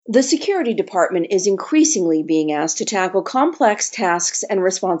The security department is increasingly being asked to tackle complex tasks and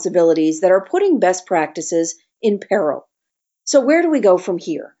responsibilities that are putting best practices in peril. So, where do we go from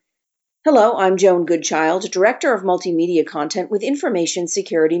here? Hello, I'm Joan Goodchild, Director of Multimedia Content with Information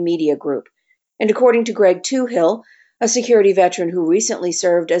Security Media Group. And according to Greg Toohill, a security veteran who recently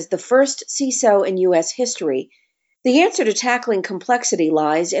served as the first CISO in U.S. history, the answer to tackling complexity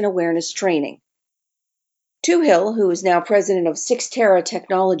lies in awareness training. Toohill, who is now president of Sixtera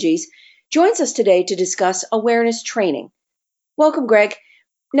Technologies, joins us today to discuss awareness training. Welcome, Greg.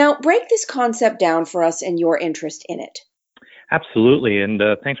 Now, break this concept down for us and your interest in it. Absolutely, and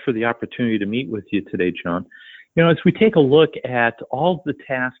thanks for the opportunity to meet with you today, John. You know, as we take a look at all the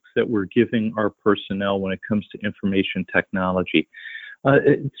tasks that we're giving our personnel when it comes to information technology,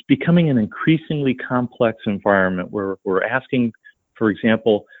 it's becoming an increasingly complex environment where we're asking, for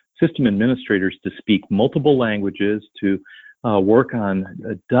example, system administrators to speak multiple languages, to work on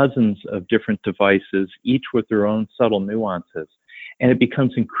dozens of different devices, each with their own subtle nuances. And it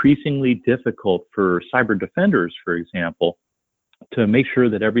becomes increasingly difficult for cyber defenders, for example, to make sure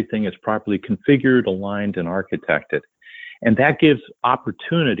that everything is properly configured, aligned, and architected. And that gives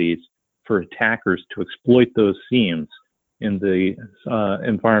opportunities for attackers to exploit those seams in the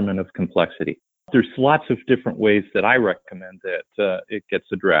environment of complexity. There's lots of different ways that I recommend that it gets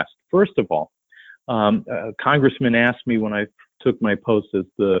addressed. First of all, a congressman asked me when I took my post as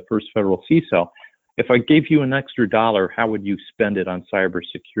the first federal CISO, if I gave you an extra dollar, how would you spend it on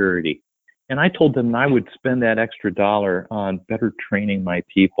cybersecurity? And I told them I would spend that extra dollar on better training my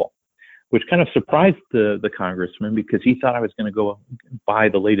people, which kind of surprised the congressman because he thought I was going to go buy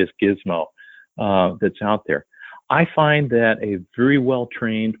the latest gizmo that's out there. I find that a very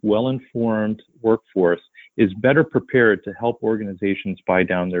well-trained, well-informed workforce is better prepared to help organizations buy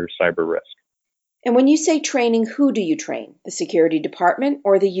down their cyber risk. And when you say training, who do you train? The security department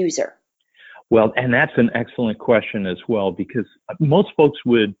or the user? Well, and that's an excellent question as well, because most folks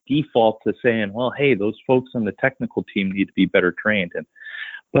would default to saying, well, hey, those folks on the technical team need to be better trained.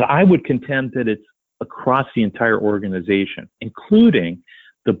 But I would contend that it's across the entire organization, including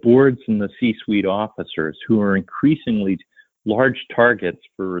the boards and the C-suite officers who are increasingly large targets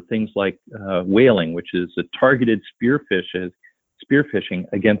for things like whaling, which is a targeted spearfishing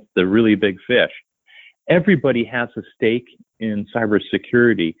against the really big fish. Everybody has a stake in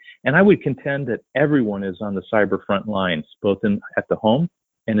cybersecurity, and I would contend that everyone is on the cyber front lines, both at the home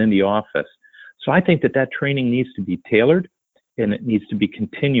and in the office. So I think that training needs to be tailored, and it needs to be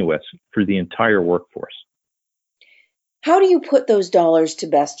continuous for the entire workforce. How do you put those dollars to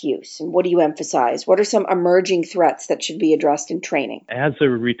best use? And what do you emphasize? What are some emerging threats that should be addressed in training? As a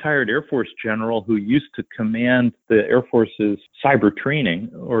retired Air Force general who used to command the Air Force's cyber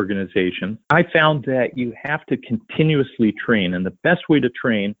training organization, I found that you have to continuously train. And the best way to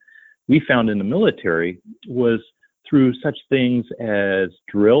train, we found in the military, was through such things as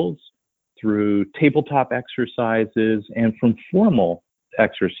drills, through tabletop exercises, and from formal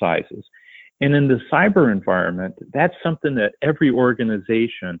exercises. And in the cyber environment, that's something that every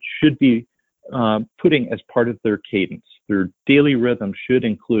organization should be putting as part of their cadence. Their daily rhythm should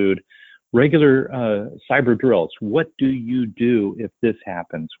include regular cyber drills. What do you do if this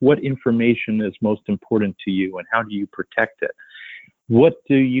happens? What information is most important to you, and how do you protect it? What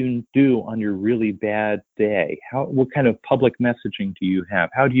do you do on your really bad day? What kind of public messaging do you have?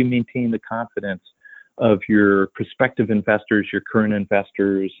 How do you maintain the confidence of your prospective investors, your current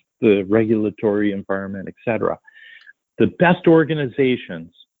investors, the regulatory environment, et cetera? The best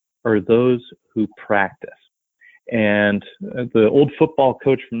organizations are those who practice. And the old football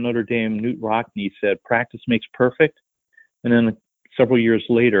coach from Notre Dame, Knute Rockne, said, practice makes perfect. And then several years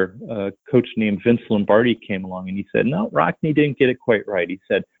later, a coach named Vince Lombardi came along and he said, no, Rockne didn't get it quite right. He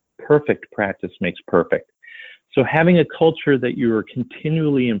said, perfect practice makes perfect. So having a culture that you are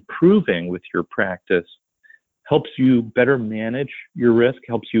continually improving with your practice helps you better manage your risk,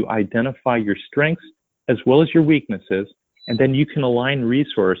 helps you identify your strengths as well as your weaknesses, and then you can align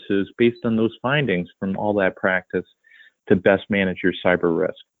resources based on those findings from all that practice to best manage your cyber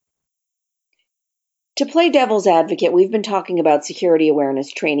risk. To play devil's advocate, we've been talking about security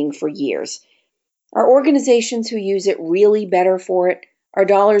awareness training for years. Are organizations who use it really better for it? Are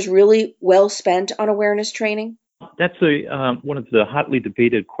dollars really well spent on awareness training? That's one of the hotly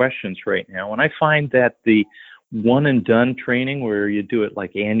debated questions right now. And I find that the one and done training where you do it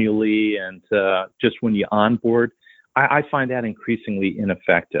like annually and just when you onboard, I find that increasingly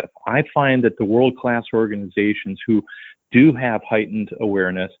ineffective. I find that the world-class organizations who do have heightened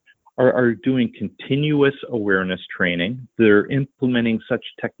awareness are doing continuous awareness training. They're implementing such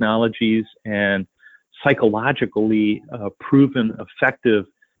technologies and psychologically proven effective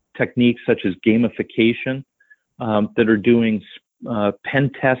techniques such as gamification that are doing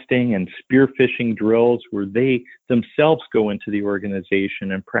pen testing and spear phishing drills where they themselves go into the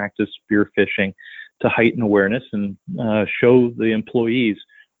organization and practice spear phishing to heighten awareness and show the employees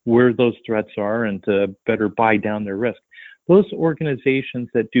where those threats are and to better buy down their risk. Those organizations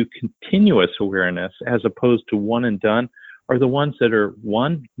that do continuous awareness as opposed to one and done are the ones that are,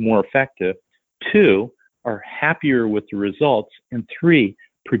 one, more effective, two, are happier with the results, and three,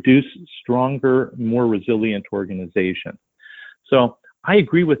 produce stronger, more resilient organizations. So I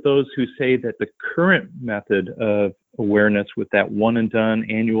agree with those who say that the current method of awareness with that one and done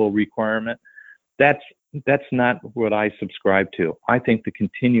annual requirement, that's not what I subscribe to. I think the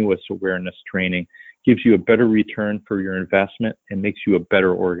continuous awareness training gives you a better return for your investment and makes you a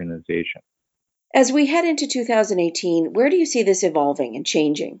better organization. As we head into 2018, where do you see this evolving and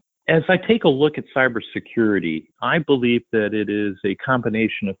changing? As I take a look at cybersecurity, I believe that it is a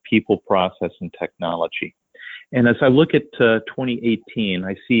combination of people, process, and technology. And as I look at 2018,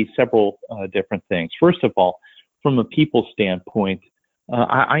 I see several different things. First of all, from a people standpoint,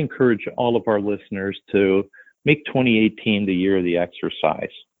 I encourage all of our listeners to make 2018 the year of the exercise.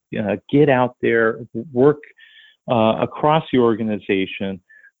 Get out there, work across the organization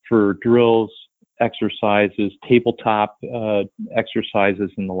for drills, exercises, tabletop exercises,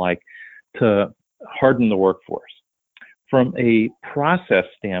 and the like to harden the workforce. From a process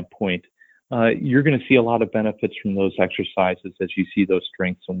standpoint, you're going to see a lot of benefits from those exercises as you see those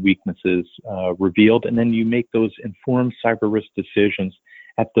strengths and weaknesses revealed, and then you make those informed cyber risk decisions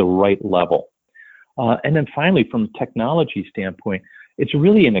at the right level. And then finally, from a technology standpoint, it's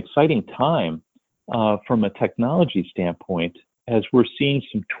really an exciting time from a technology standpoint as we're seeing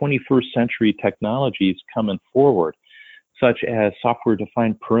some 21st century technologies coming forward, such as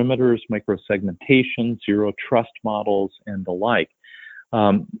software-defined perimeters, microsegmentation, zero trust models, and the like,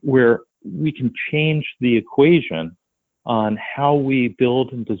 where we can change the equation on how we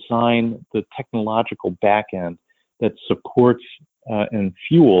build and design the technological backend that supports and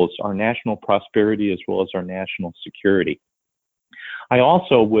fuels our national prosperity as well as our national security. I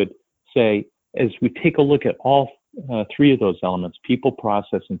also would say, as we take a look at all three of those elements, people,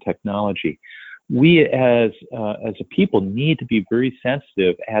 process, and technology, we as a people need to be very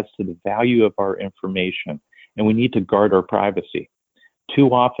sensitive as to the value of our information, and we need to guard our privacy. Too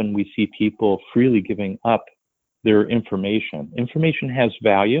often we see people freely giving up their information. Information has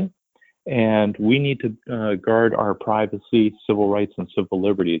value, and we need to guard our privacy, civil rights, and civil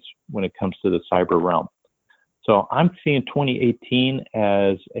liberties when it comes to the cyber realm. So I'm seeing 2018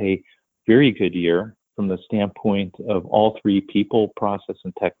 as a very good year from the standpoint of all three, people, process,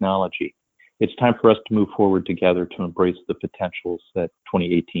 and technology. It's time for us to move forward together to embrace the potentials that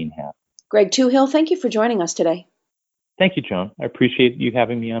 2018 has. Greg Touhill, thank you for joining us today. Thank you, Joan. I appreciate you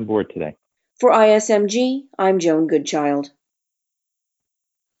having me on board today. For ISMG, I'm Joan Goodchild.